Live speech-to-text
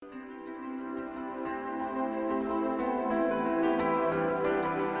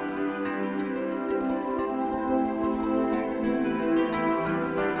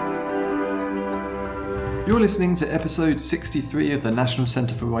You're listening to episode 63 of the National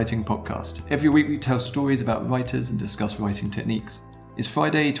Centre for Writing podcast. Every week we tell stories about writers and discuss writing techniques. It's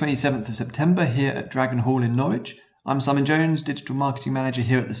Friday, 27th of September here at Dragon Hall in Norwich. I'm Simon Jones, Digital Marketing Manager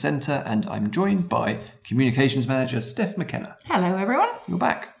here at the Centre, and I'm joined by Communications Manager Steph McKenna. Hello everyone. You're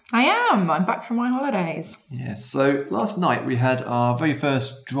back. I am. I'm back from my holidays. Yes, so last night we had our very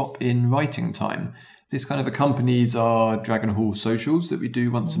first drop-in writing time. This kind of accompanies our Dragon Hall socials that we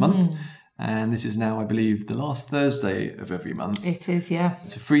do once a month. And this is now, I believe, the last Thursday of every month. It is, yeah.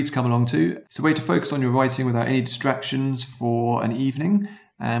 It's free to come along to. It's a way to focus on your writing without any distractions for an evening.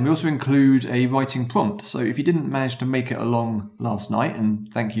 And we also include a writing prompt. So if you didn't manage to make it along last night,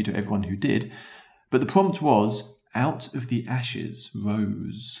 and thank you to everyone who did, but the prompt was, out of the ashes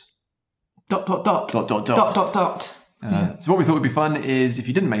rose... ... So what we thought would be fun is, if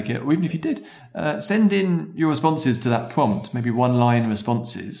you didn't make it, or even if you did, send in your responses to that prompt, maybe one-line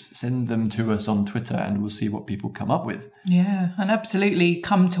responses. Send them to us on Twitter and we'll see what people come up with. Yeah, and absolutely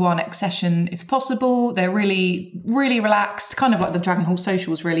come to our next session if possible. They're really, really relaxed, kind of like the Dragon Hall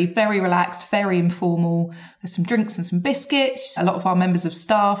socials, really. Very relaxed, very informal. There's some drinks and some biscuits. A lot of our members of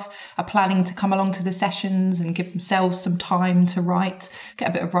staff are planning to come along to the sessions and give themselves some time to write,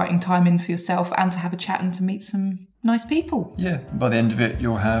 get a bit of writing time in for yourself and to have a chat and to meet some nice people. Yeah, by the end of it,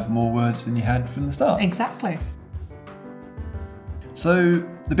 you'll have more words than you had from the start. Exactly. So,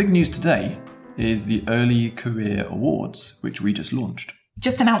 the big news today is the Early Career Awards, which we just launched.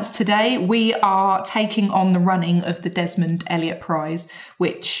 Just announced today, we are taking on the running of the Desmond Elliott Prize,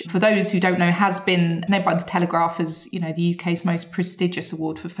 which, for those who don't know, has been named by The Telegraph as, the UK's most prestigious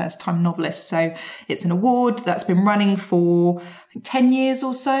award for first-time novelists. So it's an award that's been running for, I think, 10 years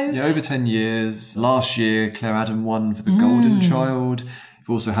or so. Yeah, over 10 years. Last year, Claire Adam won for The Golden Child. We've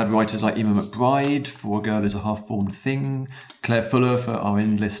also had writers like Emma McBride for A Girl is a Half-Formed Thing, Claire Fuller for Our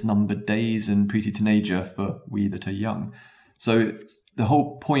Endless Numbered Days, and Preeti Taneja for We That Are Young. So the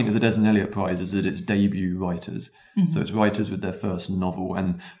whole point of the Desmond Elliott Prize is that it's debut writers. So it's writers with their first novel,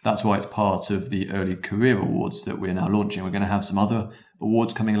 and that's why it's part of the Early Career Awards that we're now launching. We're going to have some other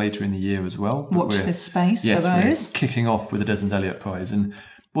awards coming later in the year as well. Watch this space for those. We're kicking off with the Desmond Elliott Prize. And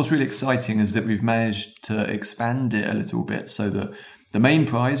what's really exciting is that we've managed to expand it a little bit so that the main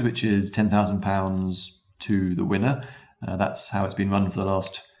prize, which is £10,000 to the winner, that's how it's been run for the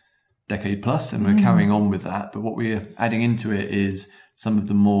last decade plus, and we're carrying on with that. But what we're adding into it is some of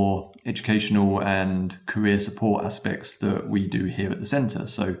the more educational and career support aspects that we do here at the Centre.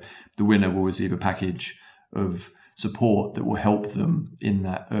 So the winner will receive a package of support that will help them in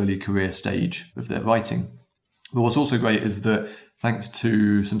that early career stage of their writing. But what's also great is that thanks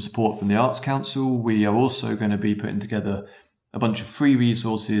to some support from the Arts Council, we are also going to be putting together a bunch of free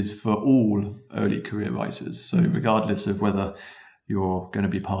resources for all early career writers. So regardless of whether you're going to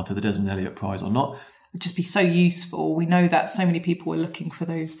be part of the Desmond Elliott Prize or not, it'd just be so useful. We know that so many people are looking for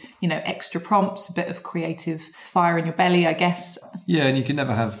those, extra prompts, a bit of creative fire in your belly, I guess. Yeah, and you can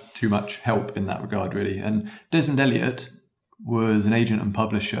never have too much help in that regard, really. And Desmond Elliott was an agent and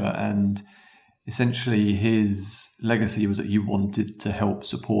publisher, and essentially his legacy was that he wanted to help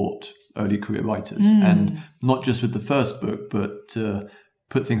support early career writers, and not just with the first book, but to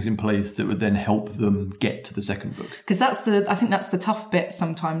put things in place that would then help them get to the second book. Because I think that's the tough bit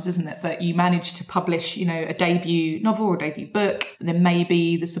sometimes, isn't it? That you manage to publish, a debut novel or debut book, then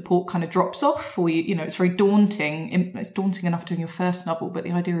maybe the support kind of drops off, or it's very daunting. It's daunting enough doing your first novel, but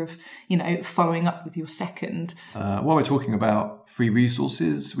the idea of, following up with your second. While we're talking about free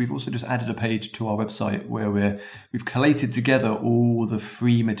resources, we've also just added a page to our website where we've collated together all the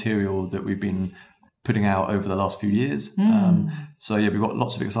free material that we've been putting out over the last few years. So we've got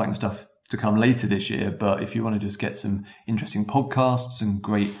lots of exciting stuff to come later this year, but if you want to just get some interesting podcasts and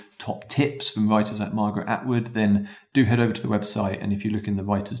great top tips from writers like Margaret Atwood, then do head over to the website, and if you look in the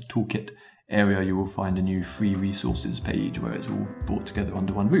Writers Toolkit area, you will find a new free resources page where it's all brought together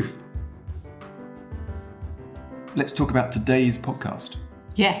under one roof. Let's talk about today's podcast.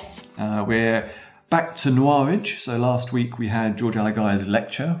 Yes. We're back to Norwich. So last week we had George Alagay's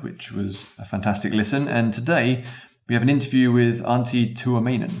lecture, which was a fantastic listen. And today we have an interview with Antti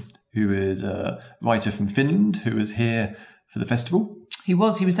Tuomainen, who is a writer from Finland, who was here for the festival. He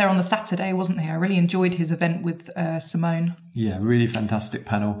was there on the Saturday, wasn't he? I really enjoyed his event with Simone. Yeah, really fantastic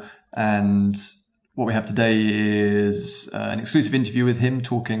panel. And what we have today is an exclusive interview with him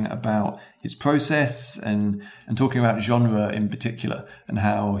talking about his process and talking about genre in particular, and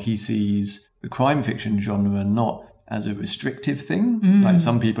how he sees the crime fiction genre not as a restrictive thing. Like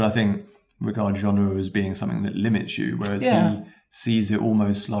some people, I think, regard genre as being something that limits you, whereas he sees it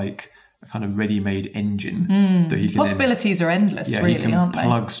almost like kind of ready-made engine that he can Possibilities are endless, really, he can aren't they?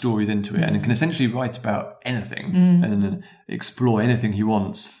 plug stories into it and can essentially write about anything and explore anything he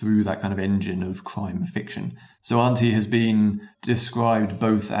wants through that kind of engine of crime fiction. So Antti has been described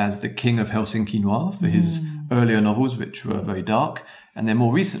both as the king of Helsinki noir for his earlier novels, which were very dark, and then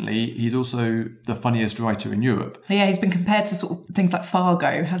more recently, he's also the funniest writer in Europe. Yeah, he's been compared to sort of things like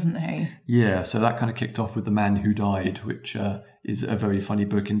Fargo, hasn't he? Yeah, so that kind of kicked off with The Man Who Died, which is a very funny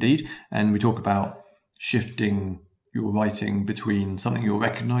book indeed. And we talk about shifting your writing between something you're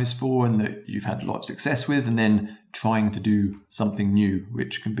recognised for and that you've had a lot of success with, and then trying to do something new,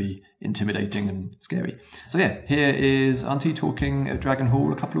 which can be intimidating and scary. So yeah, here is Antti talking at Dragon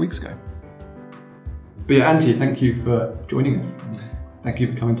Hall a couple of weeks ago. But yeah, Antti, thank you for joining us. Thank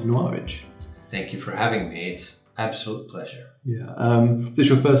you for coming to Norwich. Thank you for having me. It's absolute pleasure. Yeah. Is this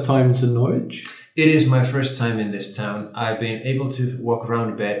your first time to Norwich? It is my first time in this town. I've been able to walk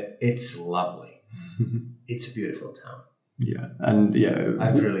around a bit. It's lovely. It's a beautiful town. Yeah. And yeah,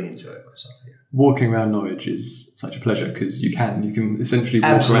 I've really enjoyed myself here. Walking around Norwich is such a pleasure because you can essentially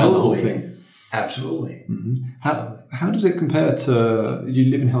walk around the whole thing. Absolutely. Mm-hmm. How does it compare to, you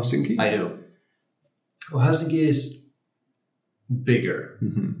live in Helsinki? I do. Well, Helsinki is bigger,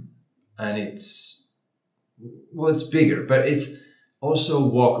 and it's bigger, but it's also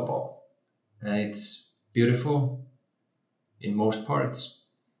walkable, and it's beautiful in most parts.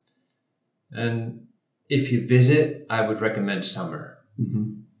 And if you visit, I would recommend summer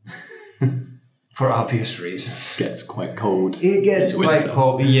for obvious reasons. It gets quite cold. It gets quite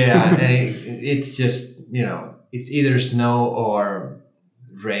cold, yeah, and it's just, it's either snow or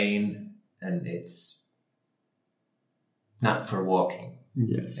rain, and it's not for walking.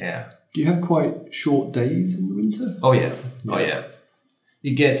 Yes. Yeah. Do you have quite short days in the winter? Oh yeah. Oh yeah.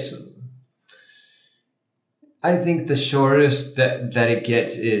 It gets. I think the shortest that it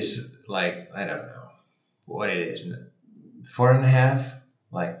gets is like, I don't know what it is, 4.5.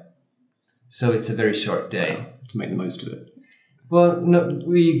 Like, so it's a very short day. Wow. To make the most of it. Well, no,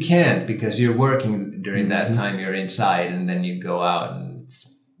 you can't because you're working during that time. You're inside, and then you go out, and it's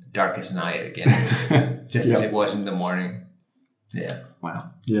dark as night again, just as it was in the morning. Yeah.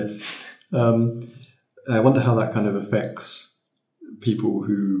 Wow. Yes. I wonder how that kind of affects people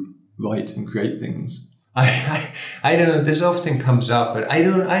who write and create things. I don't know. This often comes up, but I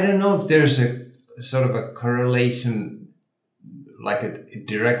don't know if there's a sort of a correlation, like a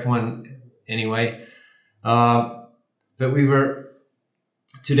direct one, anyway. But we were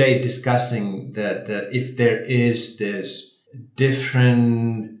today discussing that if there is this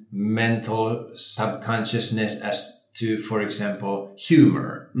different mental subconsciousness as to, for example,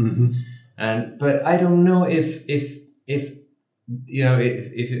 humor, but I don't know if it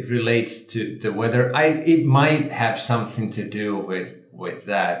relates to the weather. It might have something to do with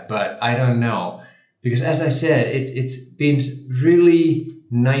that, but I don't know, because as I said, it's been really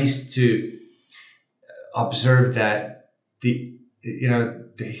nice to observe that the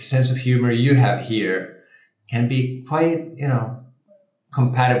sense of humor you have here can be quite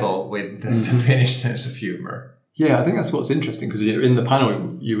compatible with the Finnish sense of humor. Yeah, I think that's what's interesting, because in the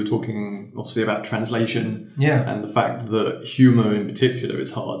panel you were talking obviously about translation and the fact that humour in particular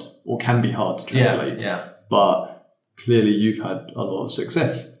is hard, or can be hard to translate. But clearly you've had a lot of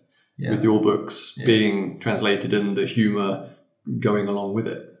success with your books being translated and the humour going along with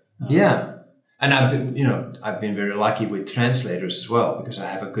it. And I've been very lucky with translators as well, because I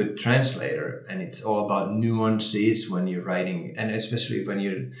have a good translator, and it's all about nuances when you're writing, and especially when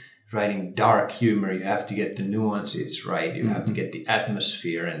you're writing dark humor, you have to get the nuances right. You have to get the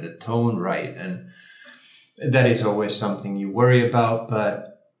atmosphere and the tone right. And that is always something you worry about,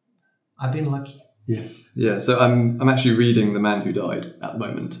 but I've been lucky. Yes. Yeah. So I'm actually reading The Man Who Died at the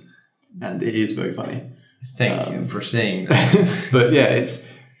moment, and it is very funny. Thank you for saying that. But yeah,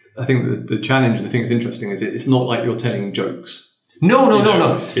 I think the challenge and the thing that's interesting is it's not like you're telling jokes. No.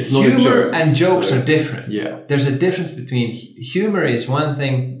 It's not humor a joke. And jokes are different. Yeah. There's a difference between humor is one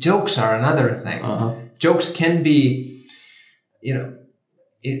thing, jokes are another thing. Jokes can be,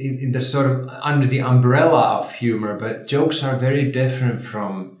 in the sort of under the umbrella of humor, but jokes are very different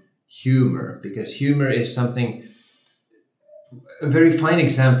from humor, because humor is something. A very fine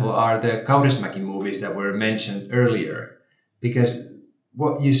example are the Kaurismäki movies that were mentioned earlier, because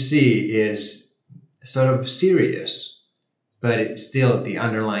what you see is sort of serious, but still the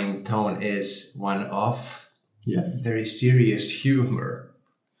underlying tone is one of very serious humor.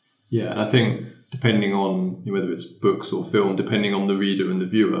 Yeah, and I think depending on whether it's books or film, depending on the reader and the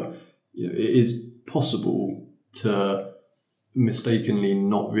viewer, it is possible to mistakenly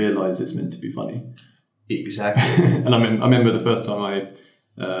not realise it's meant to be funny. Exactly. And I remember the first time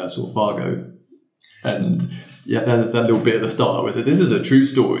saw Fargo, and that little bit at the start was that this is a true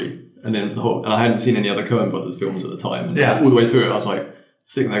story, and then and I hadn't seen any other Coen Brothers films at the time, and all the way through it, I was like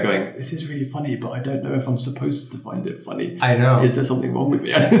sitting there going, "This is really funny, but I don't know if I'm supposed to find it funny. I know. Is there something wrong with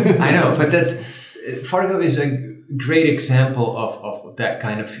me?" I know, but Fargo is a great example of that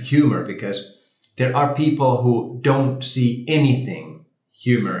kind of humor, because there are people who don't see anything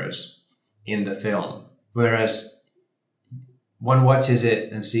humorous in the film, whereas one watches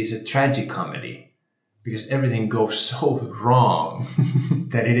it and sees a tragicomedy, because everything goes so wrong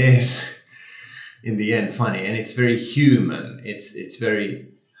that it is in the end funny, and it's very human. It's very,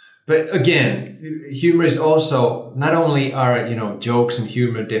 but again, humor is also not only are jokes and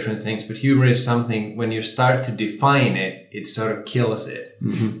humor different things, but humor is something when you start to define it, it sort of kills it.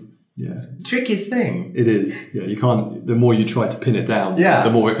 Mm-hmm. Yeah, tricky thing. It is. Yeah, you can't. The more you try to pin it down,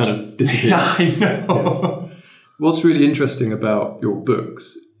 the more it kind of disappears. Yeah, I know. Yes. What's really interesting about your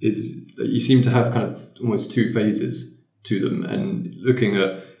books is that you seem to have kind of almost two phases to them. And looking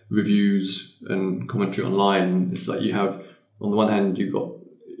at reviews and commentary online, it's like you have, on the one hand, you've got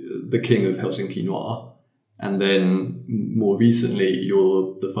the king of Helsinki noir, and then more recently,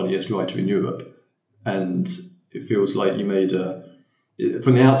 you're the funniest writer in Europe. And it feels like you made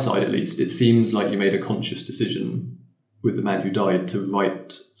from the outside at least, it seems like you made a conscious decision with The Man Who Died to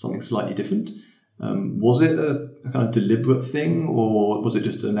write something slightly different. Was it a kind of deliberate thing, or was it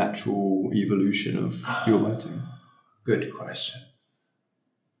just a natural evolution of your writing? Good question.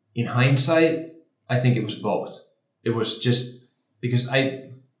 In hindsight, I think it was both. It was just because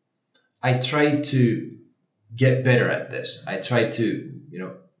I tried to get better at this. I tried to,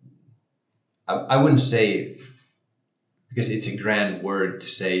 I wouldn't say, because it's a grand word to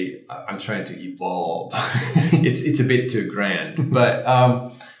say, I'm trying to evolve. It's a bit too grand, but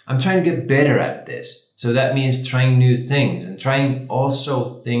I'm trying to get better at this. So that means trying new things and trying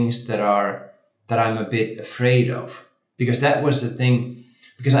also things that I'm a bit afraid of, because that was the thing,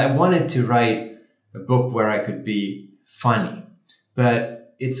 because I wanted to write a book where I could be funny,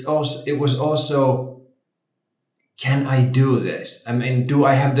 but it was also, can I do this? I mean, do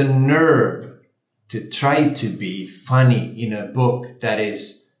I have the nerve to try to be funny in a book that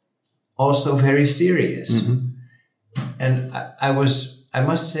is also very serious? Mm-hmm. And I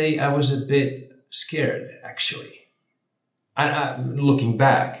must say, I was a bit scared, actually. Looking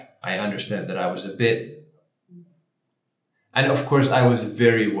back, I understand that I was a bit, and of course, I was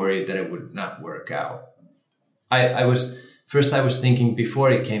very worried that it would not work out. I was thinking,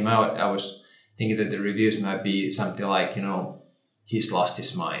 before it came out, I was thinking that the reviews might be something like, he's lost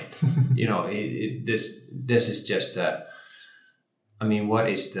his mind. This is just what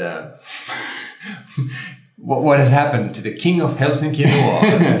is the what has happened to the king of Helsinki noir?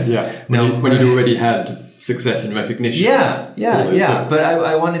 Yeah, when you'd already had success and recognition. Yeah. But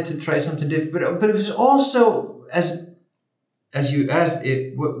I wanted to try something different. But it was also, as you asked,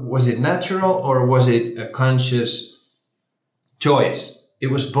 was it natural or was it a conscious choice? It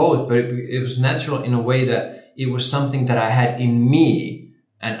was both, but it was natural in a way that it was something that I had in me.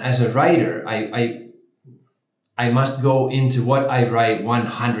 And as a writer, I must go into what I write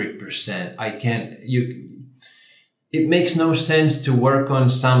 100%. It makes no sense to work on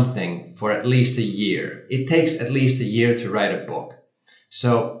something for at least a year. It takes at least a year to write a book.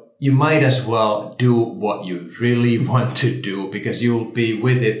 So you might as well do what you really want to do, because you'll be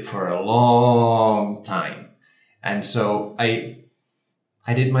with it for a long time. And so I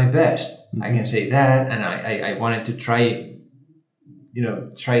did my best. Mm-hmm. I can say that. And I wanted to try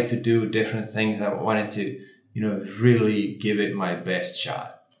to do different things. I wanted to, really give it my best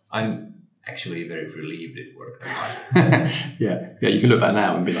shot. I'm actually very relieved it worked out. Yeah, you can look back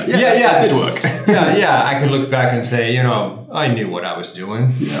now and be like, that did work. yeah, I can look back and say, I knew what I was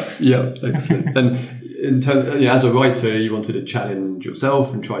doing. Yeah, excellent. And in terms, as a writer, you wanted to challenge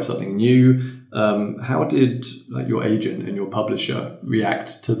yourself and try something new. How did your agent and your publisher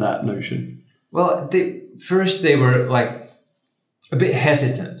react to that notion? Well, first they were a bit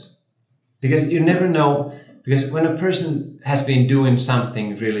hesitant, because you never know. Because when a person has been doing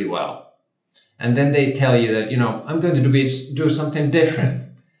something really well, and then they tell you that, I'm going to do something different.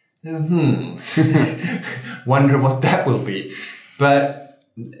 Wonder what that will be. But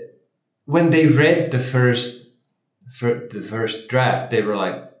when they read the first draft, they were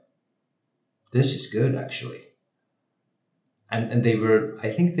like, this is good, actually. And I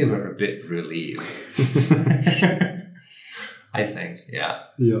think they were a bit relieved. I think, yeah.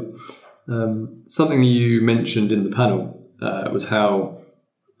 Yeah. Something you mentioned in the panel was how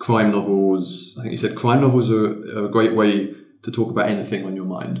crime novels, I think you said crime novels are a great way to talk about anything on your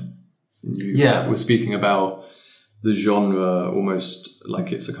mind. And you were speaking about the genre almost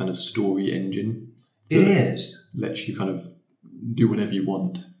like it's a kind of story engine. It is. Lets you kind of do whatever you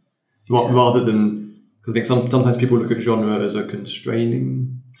want. Rather than, because I think sometimes people look at genre as a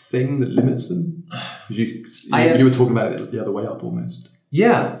constraining thing that limits them. You were talking about it the other way up almost.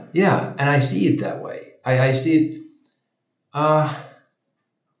 Yeah, and I see it that way. I see it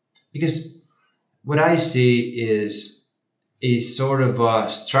because what I see is a sort of a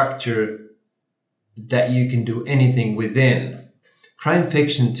structure that you can do anything within. Crime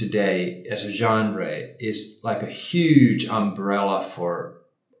fiction today as a genre is like a huge umbrella for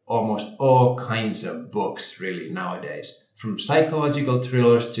almost all kinds of books really nowadays. From psychological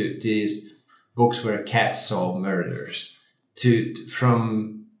thrillers to these books where cats solve murders,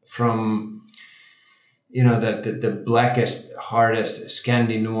 from the blackest, hardest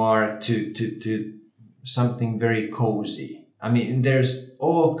Scandi noir to something very cozy. I mean, there's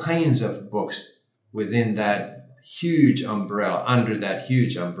all kinds of books within that huge umbrella, under that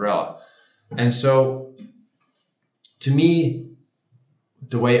huge umbrella. And so, to me,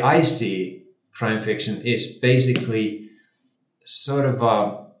 the way I see crime fiction is basically sort of,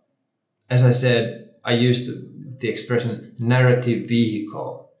 as I said, I used the expression narrative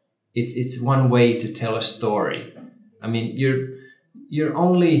vehicle. It's one way to tell a story. I mean, you're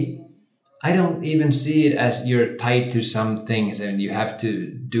only, I don't even see it as you're tied to some things and you have to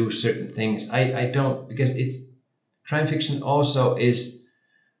do certain things. I don't, because crime fiction also is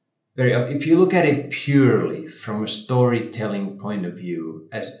very, if you look at it purely from a storytelling point of view,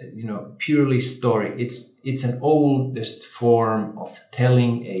 as purely story, it's an oldest form of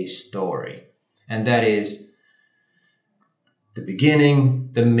telling a story. And that is the beginning,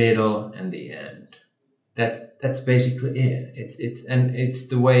 the middle, and the end. That's basically it. It's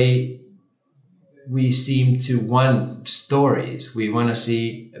the way we seem to want stories. We want to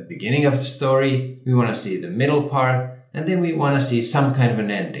see a beginning of the story, we want to see the middle part, and then we want to see some kind of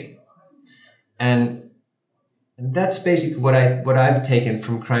an ending. And that's basically what I've taken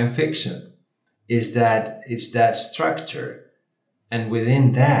from crime fiction, is that it's that structure, and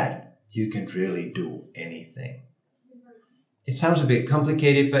within that you can really do anything. It sounds a bit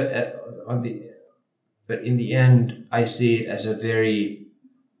complicated, but in the end, I see it as a very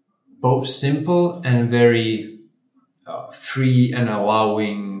both simple and very free and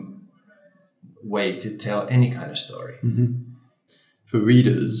allowing way to tell any kind of story. Mm-hmm. For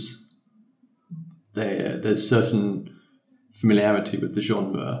readers, there's certain familiarity with the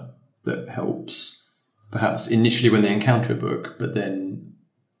genre that helps, perhaps initially when they encounter a book, but then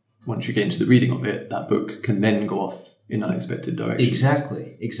once you get into the reading of it, that book can then go off in unexpected directions.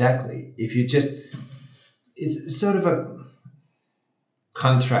 Exactly. If you just, it's sort of a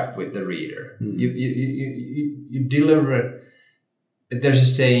contract with the reader. Mm. You deliver. There's a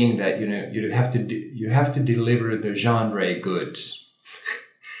saying that you have to deliver the genre goods.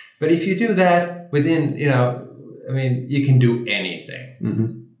 But if you do that within, you can do anything.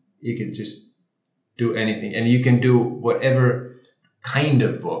 Mm-hmm. You can just do anything, and you can do whatever kind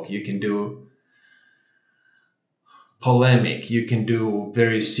of book. You can do polemic, you can do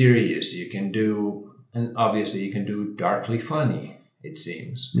very serious, and obviously you can do darkly funny, it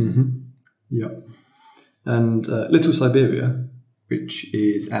seems. Mm-hmm. Yeah. And Little Siberia, which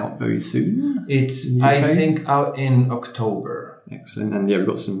is out very soon. It's, I think, out in October. Excellent. And yeah, we've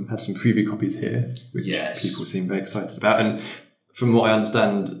had some preview copies here, which people seem very excited about. And from what I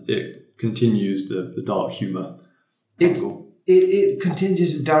understand, it continues the dark humour angle. It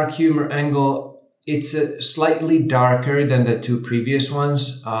continues the dark humour angle. It's slightly darker than the two previous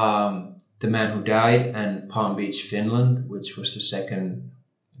ones, The Man Who Died and Palm Beach, Finland, which was the second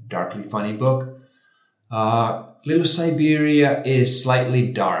darkly funny book. Little Siberia is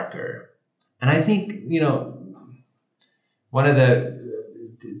slightly darker. And I think, one of the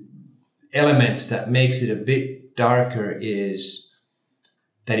elements that makes it a bit darker is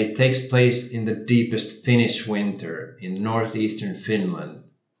that it takes place in the deepest Finnish winter in northeastern Finland,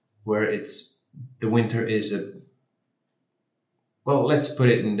 where the winter is let's put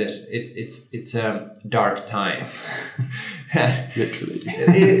it in this. It's a dark time. Literally.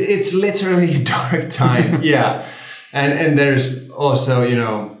 It's literally a dark time. Yeah. And there's also,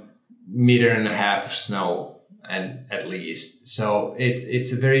 1.5 meters of snow, and at least. So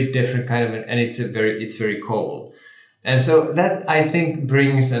it's a very different kind of, and it's very cold. And so that, I think,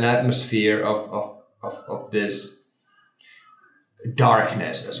 brings an atmosphere of this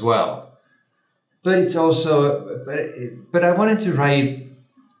darkness as well. But it's also, but I wanted to write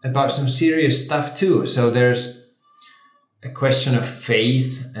about some serious stuff too. So there's a question of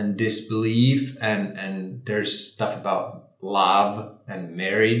faith and disbelief, and there's stuff about love and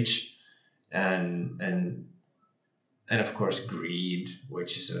marriage, and of course greed,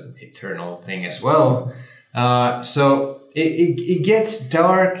 which is an eternal thing as well. So it gets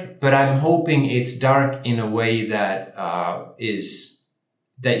dark, but I'm hoping it's dark in a way that is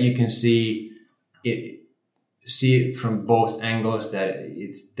that you can see it from both angles, that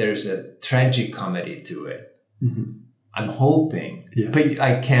there's a tragic comedy to it. Mm-hmm. I'm hoping, but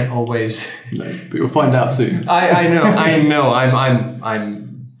I can't always. No, but you'll find out soon. I know.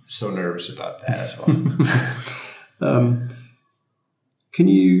 I'm so nervous about that as well. Can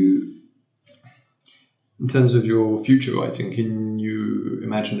you, in terms of your future writing, can you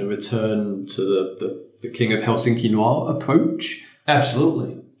imagine a return to the King of Helsinki Noir approach?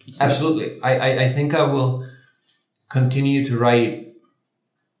 Absolutely. I think I will continue to write.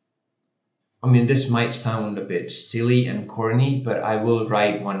 I mean, this might sound a bit silly and corny, but I will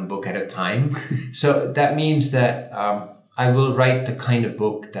write one book at a time. So that means that I will write the kind of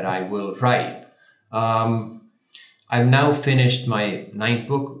book that I will write. I've now finished my 9th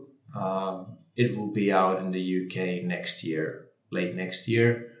book. It will be out in the UK next year, late next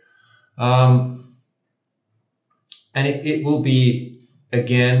year. And it will be,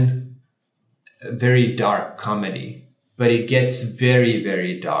 again, a very dark comedy. But it gets very,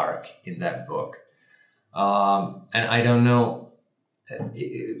 very dark in that book. And I don't know.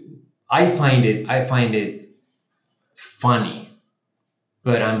 I find it funny,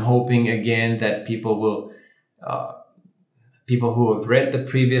 but I'm hoping again that people who have read the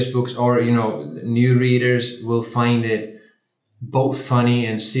previous books, or, new readers, will find it both funny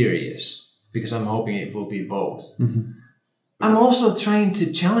and serious, because I'm hoping it will be both. Mm-hmm. I'm also trying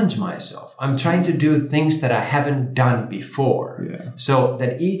to challenge myself. I'm trying to do things that I haven't done before. Yeah. So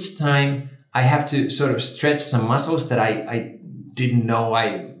that each time I have to sort of stretch some muscles that I didn't know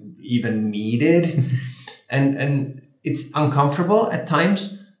I even needed. and it's uncomfortable at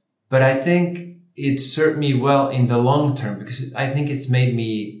times, but I think it served me well in the long term, because I think it's made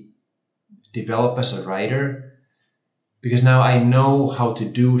me develop as a writer, because now I know how to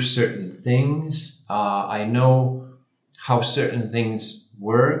do certain things. I know how certain things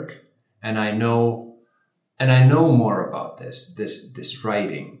work, and I know more about this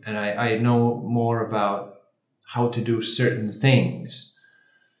writing, and I know more about how to do certain things.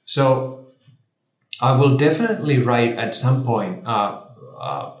 So I will definitely write at some point.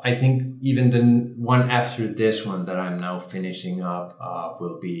 I think even the one after this one that I'm now finishing up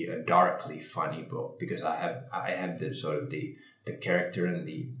will be a darkly funny book, because I have the sort of the character and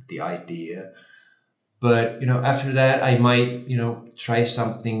the idea. But, after that, I might, try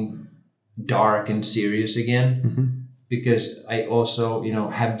something dark and serious again, mm-hmm. because I also,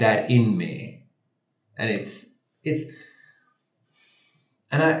 have that in me. And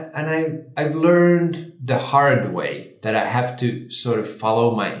I've learned the hard way that I have to sort of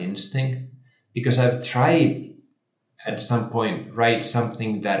follow my instinct, because I've tried at some point write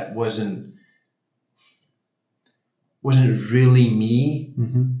something that wasn't really me.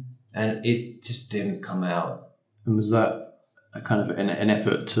 Mm-hmm. And it just didn't come out. And was that a kind of an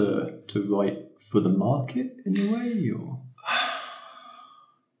effort to write for the market in a way, or?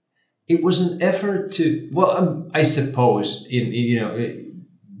 It was an effort to. Well, I suppose in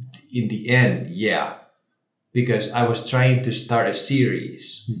the end, yeah, because I was trying to start a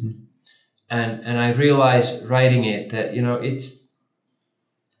series, mm-hmm. and I realized writing it that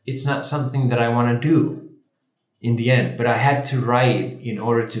it's not something that I want to do in the end, but I had to write in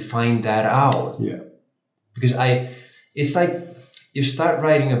order to find that out. Yeah. Because it's like you start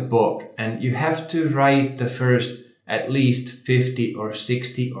writing a book and you have to write the first at least 50 or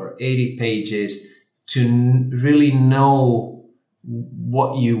 60 or 80 pages to really know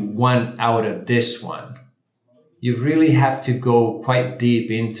what you want out of this one. You really have to go quite deep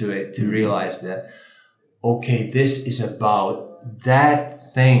into it to realize that, okay, this is about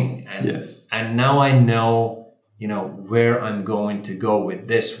that thing. And, yes. And now I know, where I'm going to go with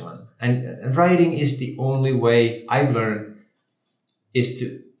this one. And writing is the only way I've learned is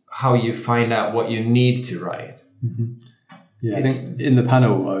to how you find out what you need to write. Mm-hmm. Yeah, I think in the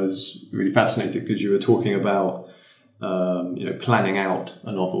panel I was really fascinated because you were talking about, planning out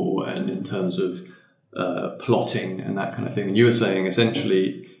a novel and in terms of plotting and that kind of thing. And you were saying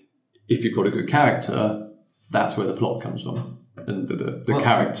essentially, if you've got a good character, that's where the plot comes from. And the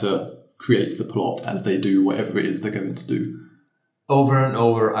character creates the plot as they do whatever it is they're going to do. Over and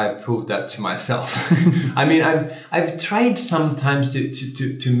over, I've proved that to myself. I mean, I've tried sometimes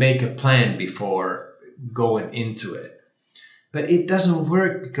to make a plan before going into it, but it doesn't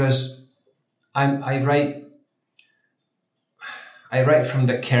work because I write from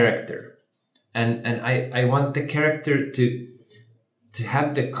the character, and I want the character to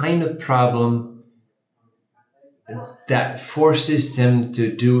have the kind of problem that forces them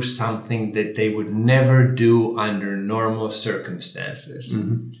to do something that they would never do under normal circumstances.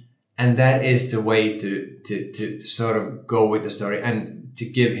 And that is the way to sort of go with the story and to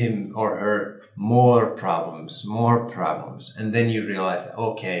give him or her more problems. And then you realize that,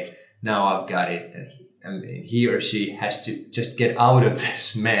 okay, now I've got it. And he or she has to just get out of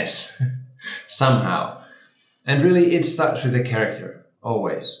this mess somehow. And really, it starts with the character,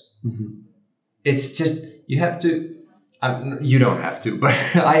 always. It's just, you have to, you don't have to, but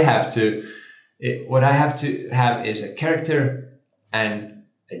I have to. What I have to have is a character and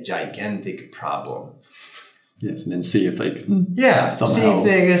a gigantic problem. Yes, and then see if they can see if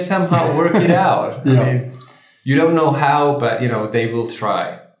they can somehow work it out. I mean, you don't know how, but, they will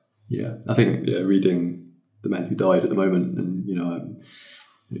try. Yeah, I think reading The Man Who Died at the moment, and, I'm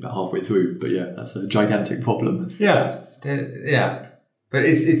about halfway through, but that's a gigantic problem. Yeah. But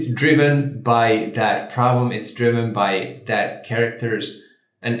it's driven by that problem. It's driven by that characters.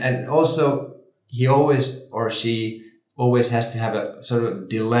 And also, he always or she always has to have a sort of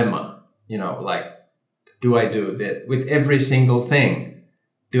dilemma, like, do I do that with every single thing?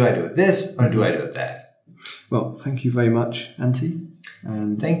 Do I do this or do I do that? Well, thank you very much, Antti.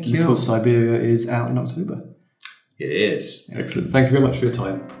 And thank you. Little Siberia is out in October. It is. Excellent. Thank you very much for your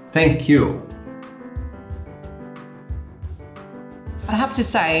time. Thank you. I have to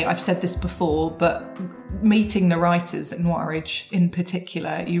say, I've said this before, but meeting the writers at Norwich in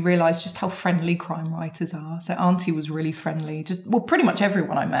particular, you realise just how friendly crime writers are. So Antti was really friendly. Pretty much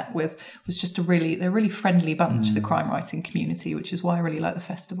everyone I met with was just they're a really friendly bunch, the crime writing community, which is why I really like the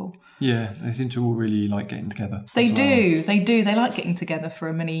festival. Yeah, they seem to all really like getting together. They do. They like getting together for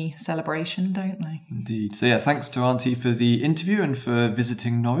a mini celebration, don't they? Indeed. So thanks to Antti for the interview and for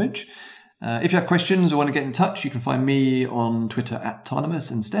visiting Norwich. If you have questions or want to get in touch, you can find me on Twitter at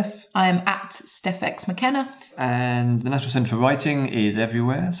Tarnamus and Steph. I am at Steph X McKenna. And the National Centre for Writing is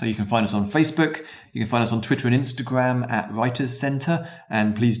everywhere. So you can find us on Facebook. You can find us on Twitter and Instagram at Writers Centre.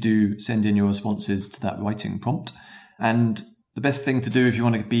 And please do send in your responses to that writing prompt. And the best thing to do if you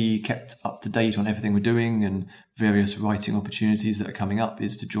want to be kept up to date on everything we're doing and various writing opportunities that are coming up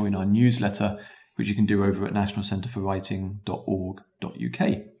is to join our newsletter, which you can do over at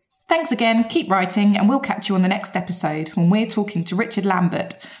nationalcentreforwriting.org.uk. Thanks again, keep writing, and we'll catch you on the next episode when we're talking to Richard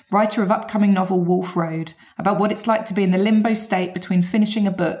Lambert, writer of upcoming novel Wolf Road, about what it's like to be in the limbo state between finishing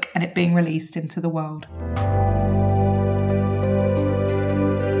a book and it being released into the world.